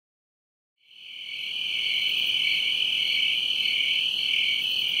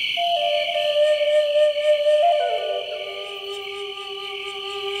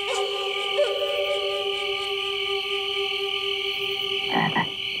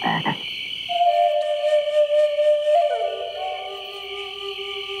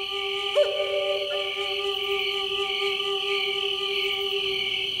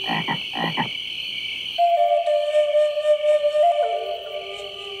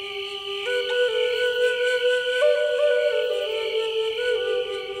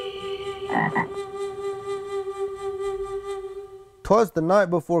'Twas the night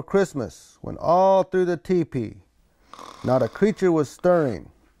before Christmas, when all through the teepee not a creature was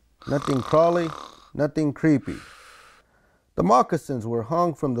stirring, nothing crawly, nothing creepy. The moccasins were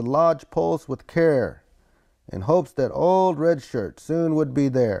hung from the lodge posts with care, in hopes that old Red Shirt soon would be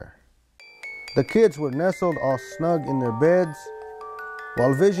there. The kids were nestled all snug in their beds,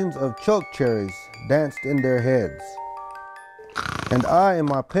 while visions of choke cherries danced in their heads. And I in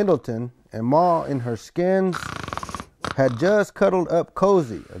my Pendleton, and Ma in her skins, had just cuddled up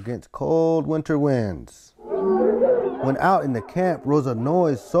cozy against cold winter winds, when out in the camp rose a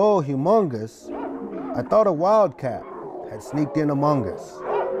noise so humongous, I thought a wildcat had sneaked in among us.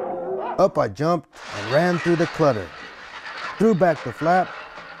 Up I jumped and ran through the clutter, threw back the flap,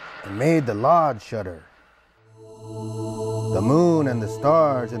 and made the lodge shudder. The moon and the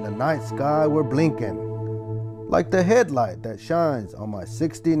stars in the night sky were blinking, like the headlight that shines on my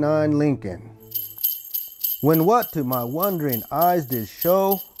 '69 Lincoln. When what to my wondering eyes did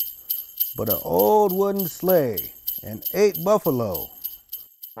show but an old wooden sleigh and 8 buffalo,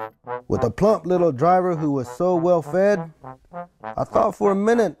 with a plump little driver who was so well fed, I thought for a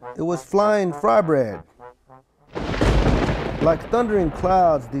minute it was flying fry bread. Like thundering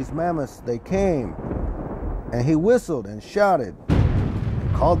clouds these mammoths they came, and he whistled and shouted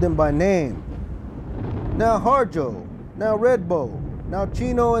and called them by name. Now Harjo, now Redbow, now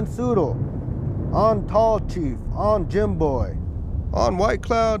Chino and Soodle, on Tall Chief, on Jim Boy, on White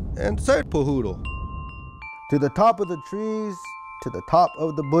Cloud and Serpohoodle. To the top of the trees, to the top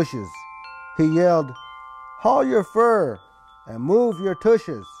of the bushes, he yelled, haul your fur and move your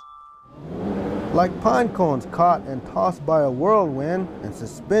tushes. Like pine cones caught and tossed by a whirlwind and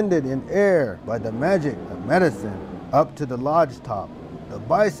suspended in air by the magic of medicine, up to the lodge top, the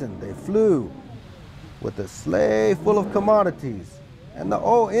bison they flew, with a sleigh full of commodities, and the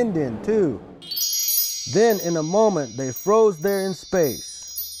old Indian too. Then in a moment they froze there in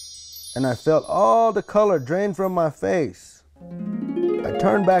space, and I felt all the color drain from my face. I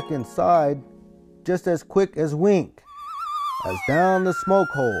turned back inside just as quick as wink, as down the smoke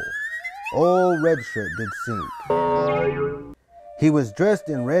hole old Red Shirt did sink. He was dressed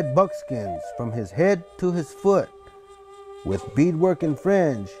in red buckskins from his head to his foot, with beadwork and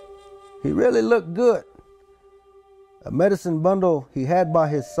fringe. He really looked good. A medicine bundle he had by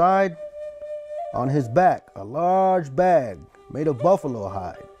his side, on his back a large bag made of buffalo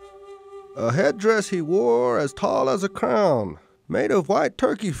hide. A headdress he wore as tall as a crown, made of white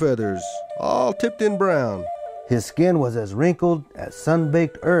turkey feathers, all tipped in brown. His skin was as wrinkled as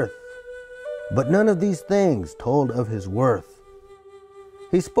sun-baked earth, but none of these things told of his worth.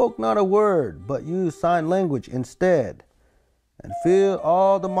 He spoke not a word, but used sign language instead, and filled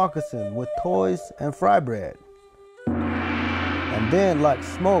all the moccasin with toys and fry bread. And then, like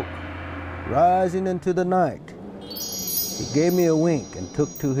smoke rising into the night, he gave me a wink and took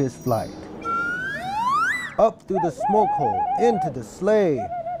to his flight. Up through the smoke hole, into the sleigh,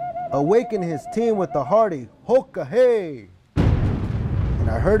 awakened his team with a hearty hoka-hey. And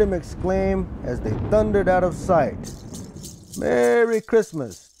I heard him exclaim as they thundered out of sight, Merry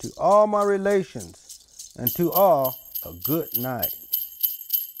Christmas to all my relations, and to all a good night.